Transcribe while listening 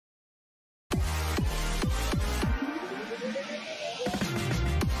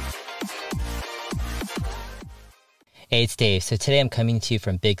Hey, it's Dave. So today I'm coming to you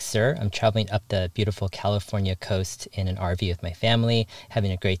from Big Sur. I'm traveling up the beautiful California coast in an RV with my family,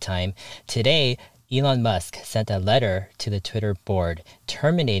 having a great time. Today, Elon Musk sent a letter to the Twitter board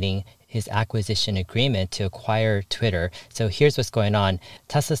terminating his acquisition agreement to acquire Twitter. So here's what's going on.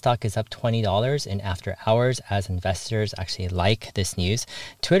 Tesla stock is up $20 in after hours as investors actually like this news.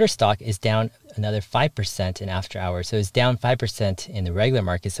 Twitter stock is down another 5% in after hours. So it's down 5% in the regular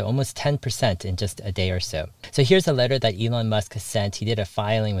market, so almost 10% in just a day or so. So here's a letter that Elon Musk has sent. He did a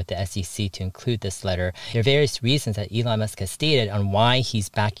filing with the SEC to include this letter. There are various reasons that Elon Musk has stated on why he's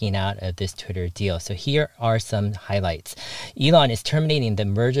backing out of this Twitter deal. So here are some highlights. Elon is terminating the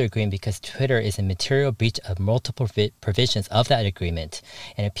merger agreement because Twitter is in material breach of multiple provisions of that agreement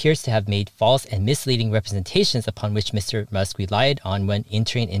and appears to have made false and misleading representations upon which Mr. Musk relied on when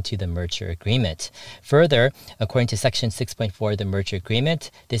entering into the merger agreement. Further, according to Section 6.4 of the merger agreement,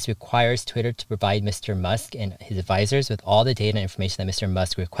 this requires Twitter to provide Mr. Musk and his advisors with all the data and information that Mr.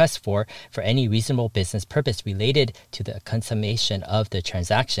 Musk requests for any reasonable business purpose related to the consummation of the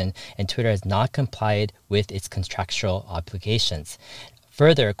transaction, and Twitter has not complied with its contractual obligations.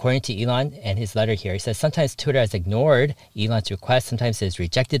 Further, according to Elon and his letter here, he says sometimes Twitter has ignored Elon's requests, sometimes it has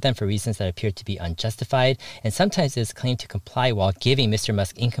rejected them for reasons that appear to be unjustified, and sometimes it has claimed to comply while giving Mr.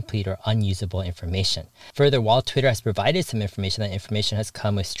 Musk incomplete or unusable information. Further, while Twitter has provided some information, that information has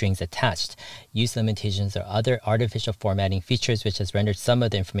come with strings attached, use limitations, or other artificial formatting features which has rendered some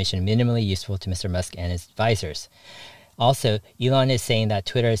of the information minimally useful to Mr. Musk and his advisors. Also, Elon is saying that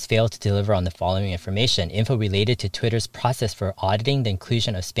Twitter has failed to deliver on the following information: info related to Twitter's process for auditing the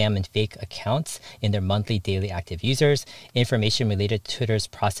inclusion of spam and fake accounts in their monthly daily active users, information related to Twitter's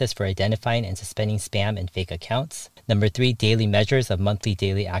process for identifying and suspending spam and fake accounts. Number 3, daily measures of monthly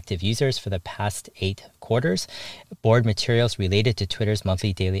daily active users for the past 8 quarters, board materials related to Twitter's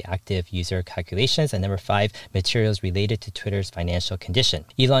monthly daily active user calculations, and number 5, materials related to Twitter's financial condition.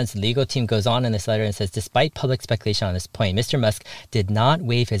 Elon's legal team goes on in this letter and says, despite public speculation on this point, Mr. Musk did not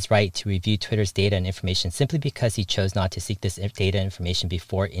waive his right to review Twitter's data and information simply because he chose not to seek this data and information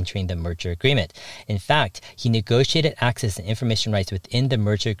before entering the merger agreement. In fact, he negotiated access and information rights within the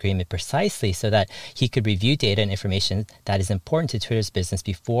merger agreement precisely so that he could review data and information that is important to Twitter's business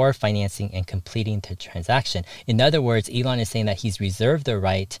before financing and completing the transaction. In other words, Elon is saying that he's reserved the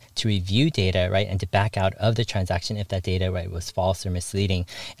right to review data, right, and to back out of the transaction if that data, right, was false or misleading.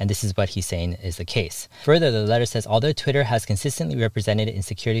 And this is what he's saying is the case. Further, the letter says, although Twitter has consistently represented in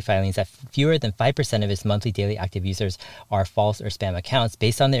security filings that fewer than 5% of its monthly daily active users are false or spam accounts,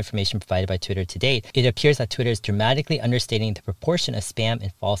 based on the information provided by Twitter to date, it appears that Twitter is dramatically understating the proportion of spam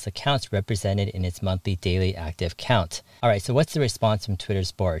and false accounts represented in its monthly daily active count. All right, so what's the response from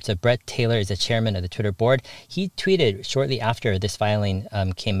Twitter's board? So Bret Taylor is the chairman of the Twitter board. He tweeted shortly after this filing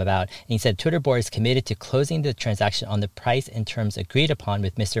came about, and he said, Twitter board is committed to closing the transaction on the price and terms agreed upon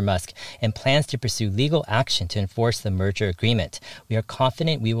with Mr. Musk and plans to pursue legal action to enforce the merger agreement. We are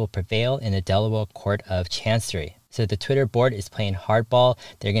confident we will prevail in the Delaware Court of Chancery. So the Twitter board is playing hardball.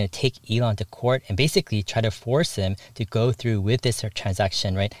 They're going to take Elon to court and basically try to force him to go through with this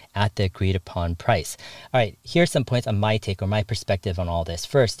transaction, right, at the agreed upon price. All right, here's some points on my take or my perspective on all this.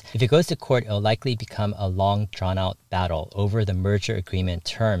 First, if it goes to court, it'll likely become a long drawn out battle over the merger agreement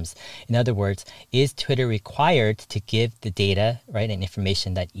terms. In other words, is Twitter required to give the data, right, and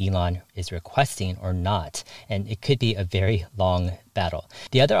information that Elon is requesting or not? And it could be a very long battle.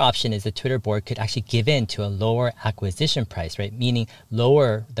 The other option is the Twitter board could actually give in to a lower acquisition price, right? Meaning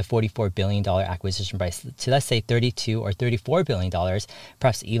lower the $44 billion acquisition price to, let's say, $32 or $34 billion.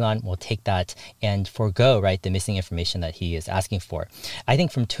 Perhaps Elon will take that and forego, right, the missing information that he is asking for. I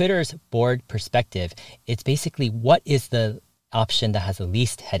think from Twitter's board perspective, it's basically what is the option that has the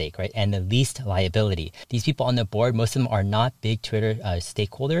least headache, right, and the least liability. These people on the board, most of them are not big Twitter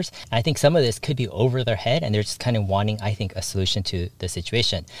stakeholders. And I think some of this could be over their head, and they're just kind of wanting, I think, a solution to the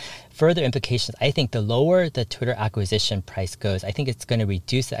situation. Further implications, I think the lower the Twitter acquisition price goes, I think it's going to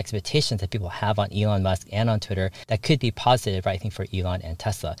reduce the expectations that people have on Elon Musk and on Twitter. That could be positive, right, I think, for Elon and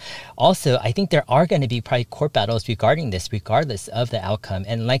Tesla. Also, I think there are going to be probably court battles regarding this, regardless of the outcome,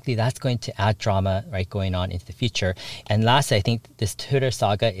 and likely that's going to add drama, right, going on into the future. And lastly, I think this Twitter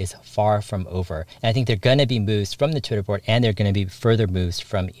saga is far from over. And I think there are going to be moves from the Twitter board, and there are going to be further moves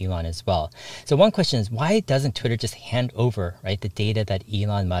from Elon as well. So one question is, why doesn't Twitter just hand over, right, the data that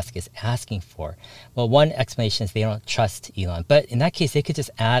Elon Musk is asking for? Well, one explanation is they don't trust Elon. But in that case, they could just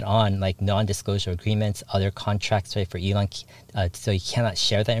add on like non-disclosure agreements, other contracts, right, for Elon, so he cannot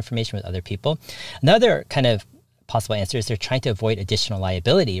share that information with other people. Another kind of possible answer is they're trying to avoid additional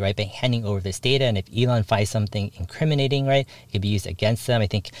liability, right, by handing over this data. And if Elon finds something incriminating, right, it could be used against them. I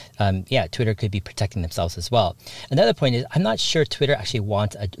think, Twitter could be protecting themselves as well. Another point is I'm not sure Twitter actually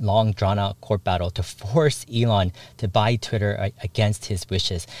wants a long drawn out court battle to force Elon to buy Twitter against his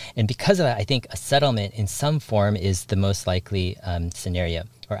wishes. And because of that, I think a settlement in some form is the most likely scenario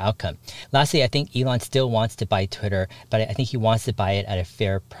or outcome. Lastly, I think Elon still wants to buy Twitter, but I think he wants to buy it at a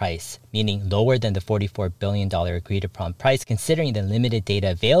fair price, meaning lower than the $44 billion agreed upon price, considering the limited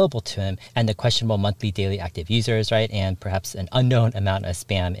data available to him and the questionable monthly daily active users, right? And perhaps an unknown amount of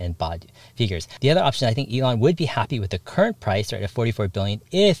spam and bot figures. The other option, I think Elon would be happy with the current price, right, at $44 billion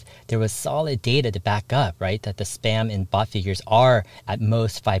if there was solid data to back up, right, that the spam and bot figures are at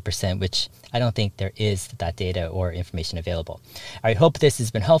most 5%, which I don't think there is that data or information available. I hope this has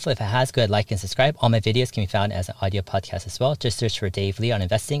been helpful. If it has, go ahead, like and subscribe. All my videos can be found as an audio podcast as well. Just search for Dave Lee on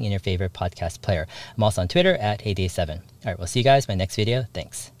investing in your favorite podcast player. I'm also on Twitter at HeyDave7. All right, we'll see you guys in my next video.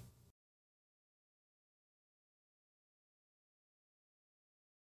 Thanks.